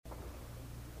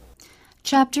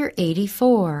Chapter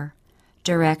 84.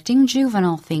 Directing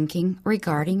Juvenile Thinking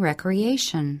Regarding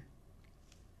Recreation.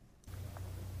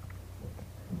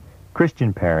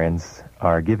 Christian parents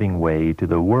are giving way to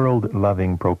the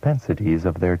world-loving propensities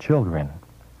of their children.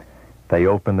 They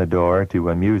open the door to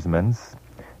amusements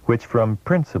which from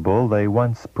principle they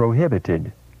once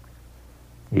prohibited.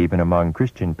 Even among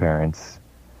Christian parents,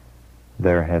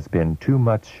 there has been too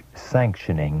much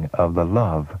sanctioning of the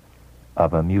love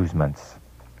of amusements.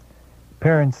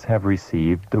 Parents have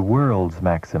received the world's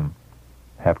maxim,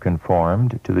 have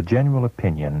conformed to the general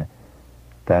opinion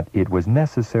that it was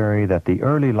necessary that the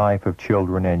early life of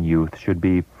children and youth should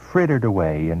be frittered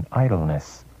away in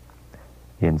idleness,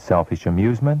 in selfish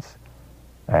amusements,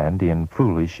 and in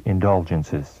foolish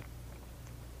indulgences.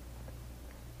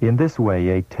 In this way,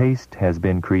 a taste has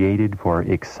been created for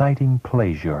exciting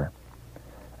pleasure,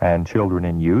 and children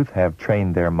and youth have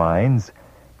trained their minds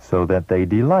so that they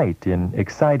delight in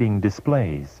exciting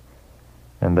displays,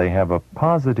 and they have a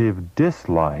positive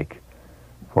dislike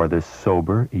for the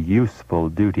sober, useful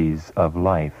duties of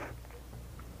life.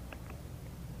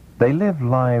 They live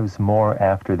lives more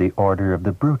after the order of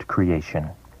the brute creation.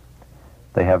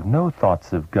 They have no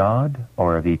thoughts of God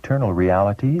or of eternal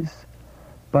realities,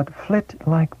 but flit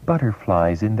like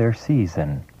butterflies in their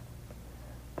season.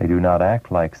 They do not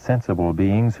act like sensible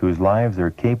beings whose lives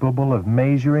are capable of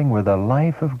measuring with the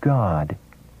life of God,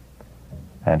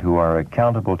 and who are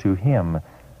accountable to Him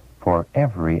for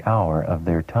every hour of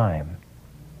their time.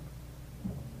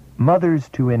 Mothers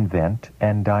to invent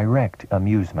and direct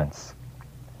amusements.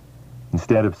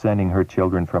 Instead of sending her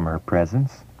children from her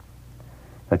presence,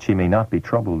 that she may not be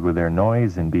troubled with their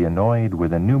noise and be annoyed with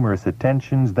the numerous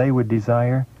attentions they would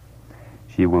desire,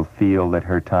 she will feel that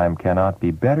her time cannot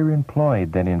be better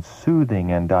employed than in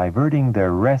soothing and diverting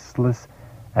their restless,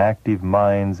 active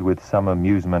minds with some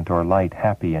amusement or light,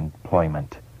 happy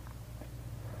employment.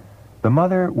 The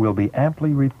mother will be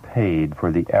amply repaid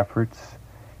for the efforts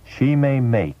she may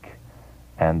make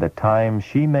and the time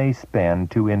she may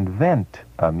spend to invent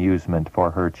amusement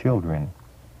for her children.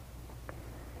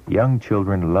 Young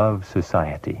children love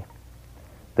society.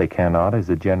 They cannot, as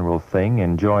a general thing,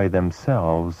 enjoy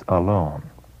themselves alone.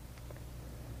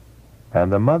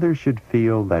 And the mother should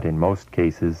feel that in most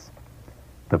cases,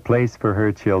 the place for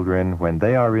her children when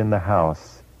they are in the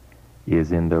house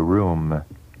is in the room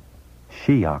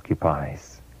she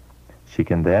occupies. She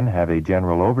can then have a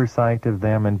general oversight of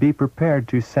them and be prepared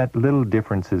to set little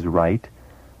differences right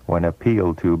when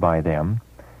appealed to by them,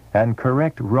 and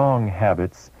correct wrong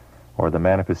habits or the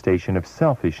manifestation of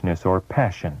selfishness or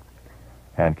passion,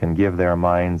 and can give their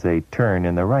minds a turn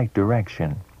in the right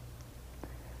direction.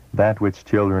 That which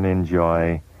children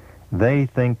enjoy, they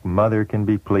think mother can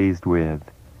be pleased with,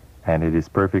 and it is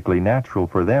perfectly natural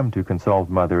for them to consult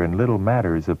mother in little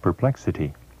matters of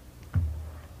perplexity.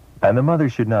 And the mother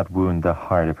should not wound the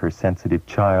heart of her sensitive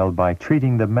child by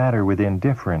treating the matter with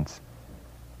indifference,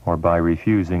 or by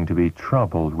refusing to be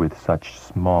troubled with such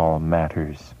small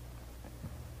matters.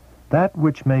 That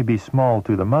which may be small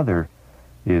to the mother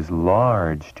is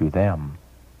large to them,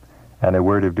 and a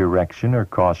word of direction or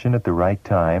caution at the right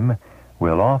time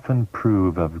will often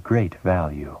prove of great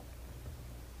value.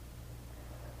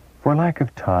 For lack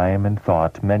of time and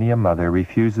thought, many a mother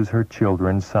refuses her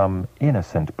children some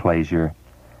innocent pleasure,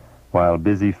 while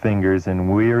busy fingers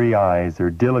and weary eyes are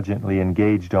diligently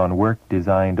engaged on work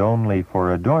designed only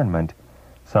for adornment,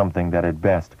 something that at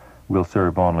best will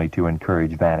serve only to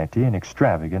encourage vanity and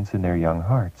extravagance in their young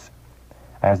hearts.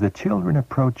 As the children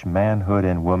approach manhood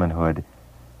and womanhood,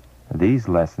 these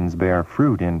lessons bear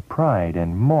fruit in pride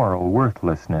and moral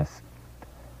worthlessness.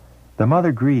 The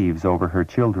mother grieves over her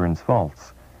children's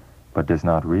faults, but does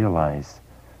not realize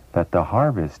that the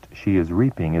harvest she is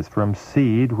reaping is from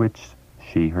seed which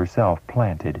she herself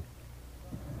planted.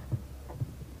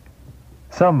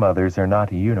 Some mothers are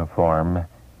not uniform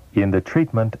in the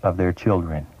treatment of their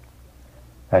children.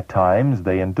 At times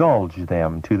they indulge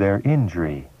them to their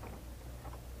injury,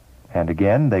 and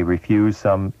again they refuse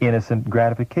some innocent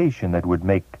gratification that would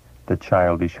make the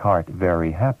childish heart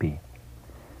very happy.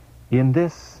 In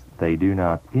this they do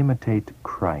not imitate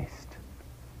Christ.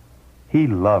 He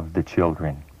loved the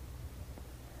children.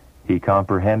 He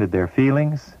comprehended their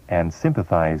feelings and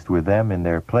sympathized with them in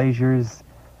their pleasures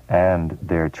and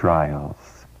their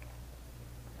trials.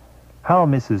 How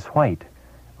Mrs. White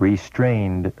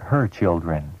restrained her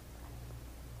children.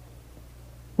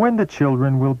 When the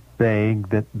children will beg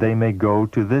that they may go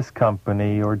to this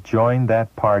company or join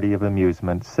that party of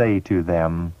amusement, say to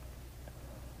them,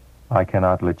 "I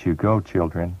cannot let you go,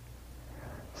 children.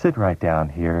 Sit right down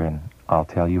here and I'll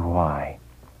tell you why.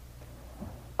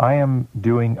 I am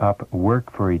doing up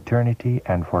work for eternity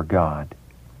and for God.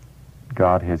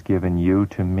 God has given you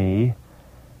to me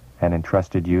and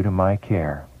entrusted you to my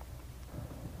care.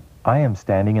 I am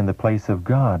standing in the place of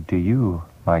God to you,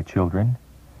 my children.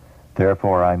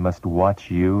 Therefore I must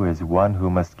watch you as one who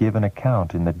must give an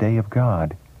account in the day of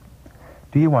God.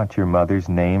 Do you want your mother's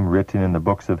name written in the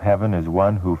books of heaven as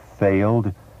one who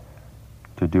failed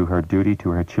to do her duty to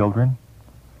her children?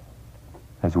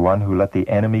 As one who let the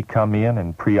enemy come in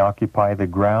and preoccupy the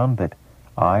ground that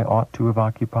I ought to have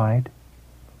occupied?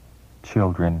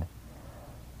 Children,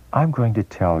 I'm going to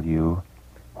tell you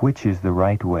which is the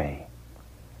right way.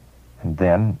 And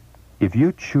then, if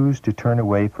you choose to turn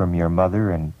away from your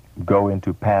mother and go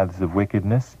into paths of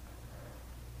wickedness,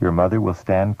 your mother will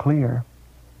stand clear,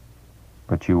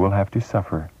 but you will have to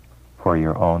suffer for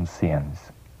your own sins.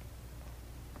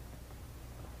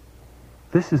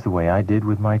 This is the way I did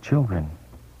with my children.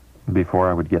 Before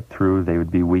I would get through, they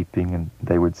would be weeping and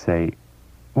they would say,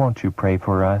 "Won't you pray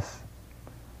for us?"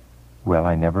 Well,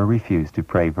 I never refused to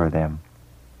pray for them.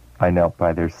 I knelt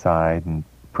by their side and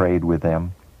prayed with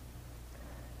them.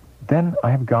 Then I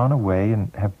have gone away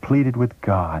and have pleaded with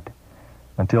God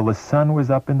until the sun was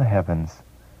up in the heavens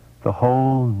the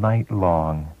whole night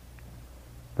long,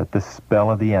 that the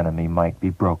spell of the enemy might be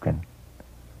broken.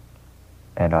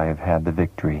 And I have had the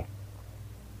victory.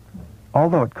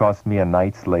 Although it cost me a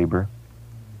night's labor,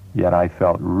 yet I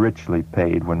felt richly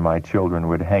paid when my children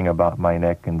would hang about my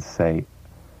neck and say,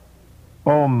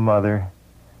 "Oh, Mother,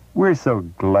 we're so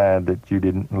glad that you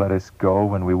didn't let us go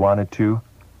when we wanted to.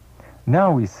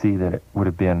 Now we see that it would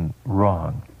have been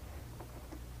wrong."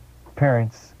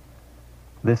 Parents,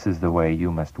 this is the way you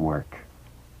must work.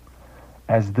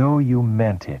 As though you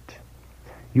meant it.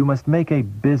 You must make a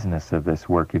business of this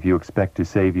work if you expect to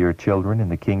save your children in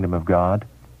the kingdom of God.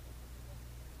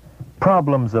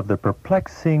 Problems of the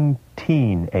perplexing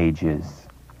teen ages.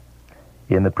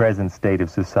 In the present state of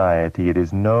society, it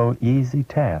is no easy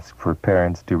task for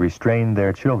parents to restrain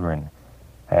their children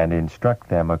and instruct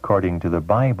them according to the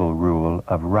Bible rule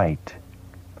of right.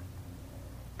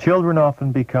 Children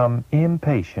often become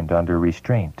impatient under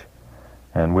restraint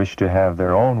and wish to have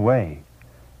their own way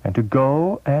and to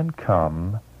go and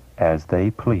come as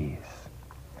they please.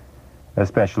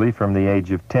 Especially from the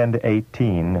age of 10 to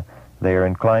 18, they are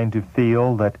inclined to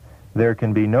feel that there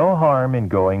can be no harm in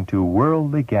going to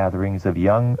worldly gatherings of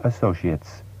young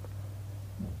associates.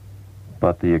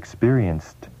 But the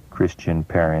experienced Christian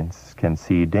parents can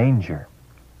see danger.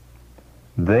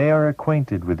 They are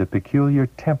acquainted with the peculiar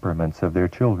temperaments of their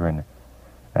children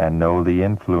and know the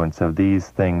influence of these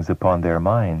things upon their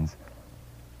minds,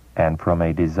 and from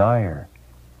a desire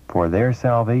for their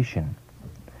salvation,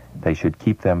 they should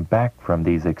keep them back from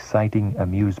these exciting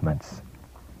amusements.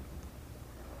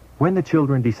 When the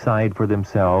children decide for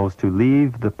themselves to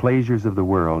leave the pleasures of the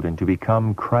world and to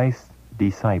become Christ's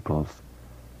disciples,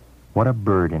 what a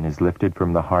burden is lifted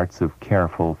from the hearts of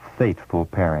careful, faithful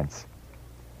parents.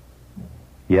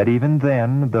 Yet even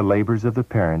then, the labors of the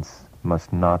parents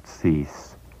must not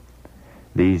cease.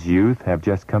 These youth have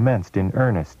just commenced in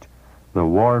earnest the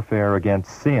warfare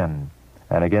against sin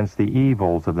and against the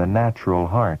evils of the natural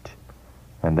heart,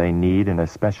 and they need in a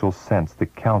special sense the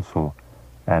counsel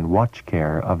and watch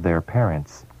care of their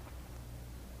parents.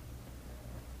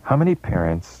 How many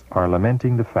parents are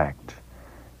lamenting the fact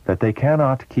that they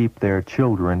cannot keep their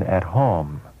children at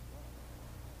home,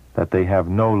 that they have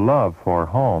no love for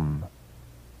home?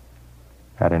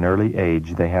 At an early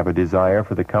age, they have a desire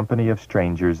for the company of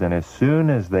strangers, and as soon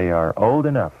as they are old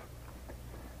enough,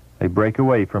 they break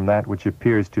away from that which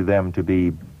appears to them to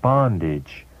be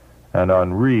bondage and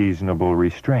unreasonable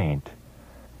restraint,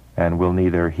 and will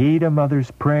neither heed a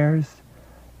mother's prayers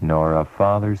nor a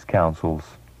father's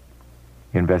counsels.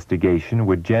 Investigation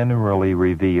would generally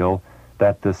reveal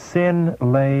that the sin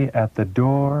lay at the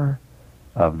door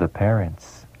of the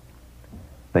parents.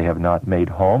 They have not made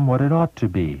home what it ought to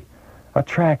be: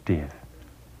 attractive,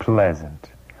 pleasant,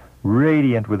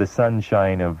 radiant with the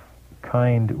sunshine of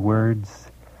kind words,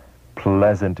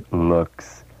 pleasant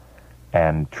looks,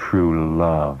 and true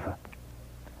love.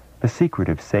 The secret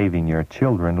of saving your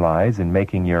children lies in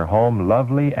making your home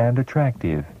lovely and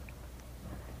attractive.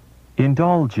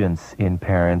 Indulgence in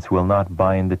parents will not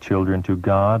bind the children to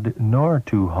God nor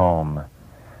to home,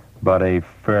 but a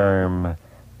firm,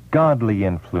 godly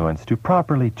influence to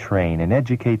properly train and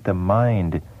educate the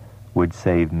mind would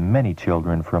save many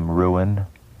children from ruin.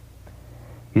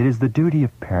 It is the duty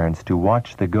of parents to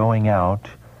watch the going out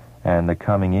and the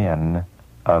coming in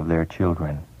of their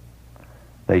children.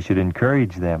 They should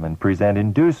encourage them and present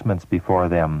inducements before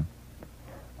them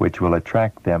which will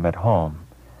attract them at home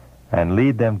and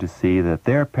lead them to see that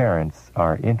their parents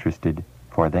are interested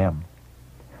for them.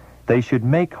 They should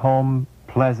make home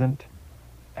pleasant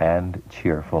and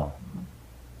cheerful.